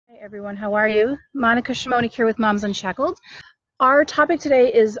Everyone, how are you? Monica Shimonik here with Moms Unshackled. Our topic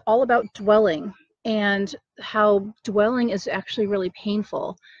today is all about dwelling and how dwelling is actually really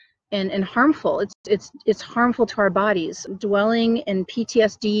painful and harmful. It's harmful to our bodies. Dwelling and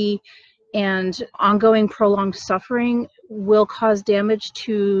PTSD and ongoing prolonged suffering will cause damage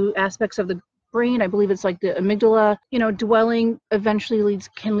to aspects of the brain. I believe it's like the amygdala. Dwelling eventually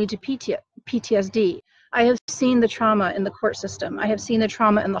can lead to PTSD. I have seen the trauma in the court system. I have seen the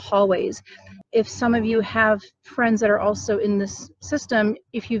trauma in the hallways. If some of you have friends that are also in this system,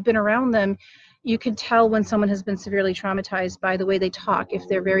 if you've been around them, you can tell when someone has been severely traumatized by the way they talk. If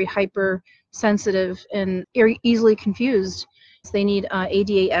they're very hypersensitive and easily confused, they need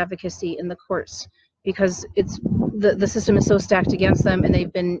ADA advocacy in the courts because the system is so stacked against them, and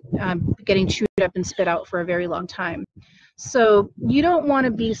they've been getting chewed up and spit out for a very long time. So you don't want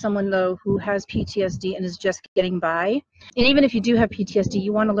to be someone, though, who has PTSD and is just getting by. And even if you do have PTSD,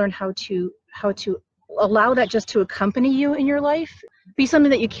 you want to learn how to allow that just to accompany you in your life, be something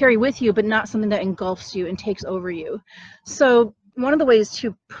that you carry with you, but not something that engulfs you and takes over you. So one of the ways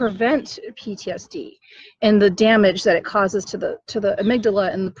to prevent PTSD and the damage that it causes to the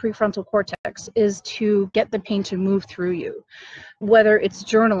amygdala and the prefrontal cortex is to get the pain to move through you, whether it's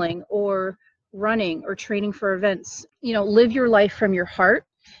journaling or running or training for events. Live your life from your heart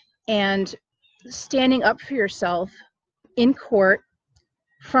and standing up for yourself in court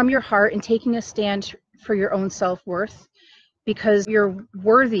from your heart and taking a stand for your own self-worth, because you're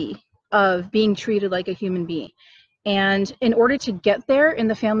worthy of being treated like a human being. And in order to get there in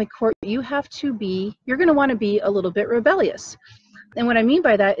the family court, you're going to want to be a little bit rebellious. And what I mean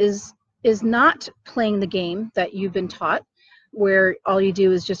by that is not playing the game that you've been taught, where all you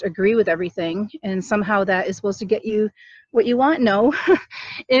do is just agree with everything and somehow that is supposed to get you what you want. No.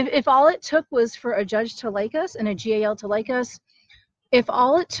 If all it took was for a judge to like us and a GAL to like us, if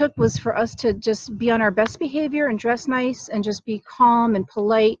all it took was for us to just be on our best behavior and dress nice and just be calm and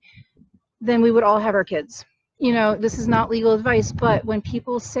polite, then we would all have our kids. This is not legal advice, but when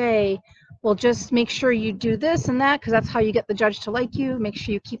people say, well, just make sure you do this and that because that's how you get the judge to like you, make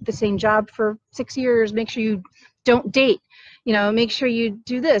sure you keep the same job for 6 years, make sure you don't date, make sure you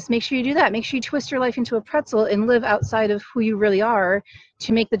do this, make sure you do that, make sure you twist your life into a pretzel and live outside of who you really are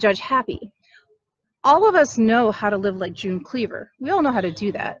to make the judge happy. All of us know how to live like June Cleaver. We all know how to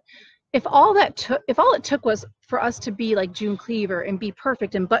do that. If all it took was for us to be like June Cleaver and be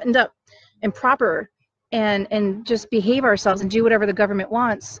perfect and buttoned up and proper and just behave ourselves and do whatever the government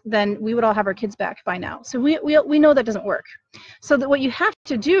wants, then we would all have our kids back by now. So we know that doesn't work. So that what you have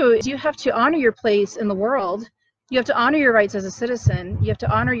to do is you have to honor your place in the world. You have to honor your rights as a citizen. You have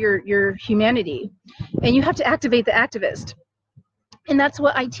to honor your humanity, and you have to activate the activist. And that's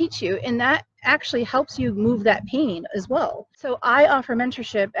what I teach you, and that actually helps you move that pain as well. So I offer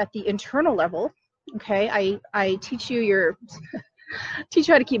mentorship at the internal level. Okay, I teach you teach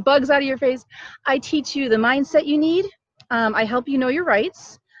you how to keep bugs out of your face. I teach you the mindset you need. I help you know your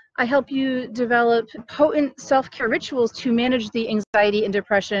rights. I help you develop potent self-care rituals to manage the anxiety and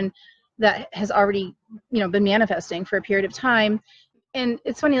depression that has already, been manifesting for a period of time. And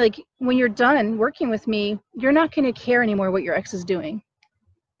it's funny, like when you're done working with me, you're not going to care anymore what your ex is doing.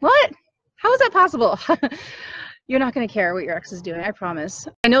 What? How is that possible? You're not going to care what your ex is doing, I promise.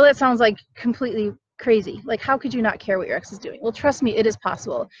 I know that sounds like completely crazy. Like, how could you not care what your ex is doing? Well, trust me, it is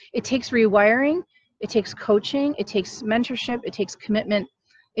possible. It takes rewiring, it takes coaching, it takes mentorship, it takes commitment,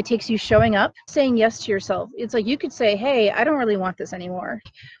 it takes you showing up, saying yes to yourself. It's like you could say, hey, I don't really want this anymore.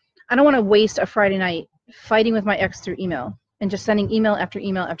 I don't want to waste a Friday night fighting with my ex through email and just sending email after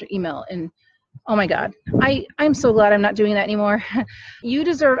email after email. And oh my God, I'm so glad I'm not doing that anymore. You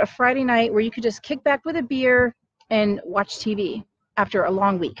deserve a Friday night where you could just kick back with a beer and watch TV after a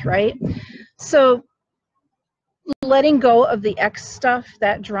long week, right? So letting go of the ex stuff,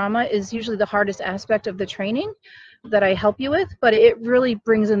 that drama, is usually the hardest aspect of the training that I help you with, but it really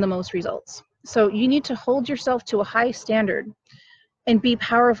brings in the most results. So you need to hold yourself to a high standard and be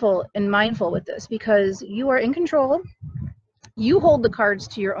powerful and mindful with this, because you are in control. You hold the cards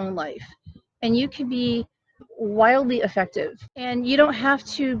to your own life, and you can be wildly effective. And you don't have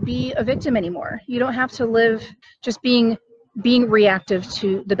to be a victim anymore. You don't have to live just being reactive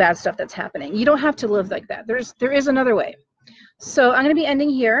to the bad stuff that's happening. You don't have to live like that. There is another way. So I'm going to be ending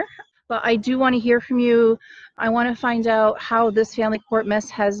here, but I do want to hear from you. I want to find out how this family court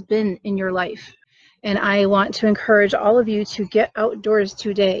mess has been in your life. And I want to encourage all of you to get outdoors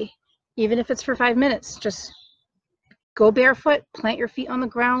today, even if it's for 5 minutes. Just go barefoot, plant your feet on the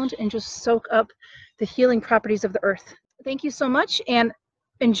ground, and just soak up the healing properties of the earth. Thank you so much, and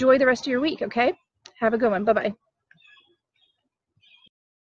enjoy the rest of your week, okay? Have a good one. Bye-bye.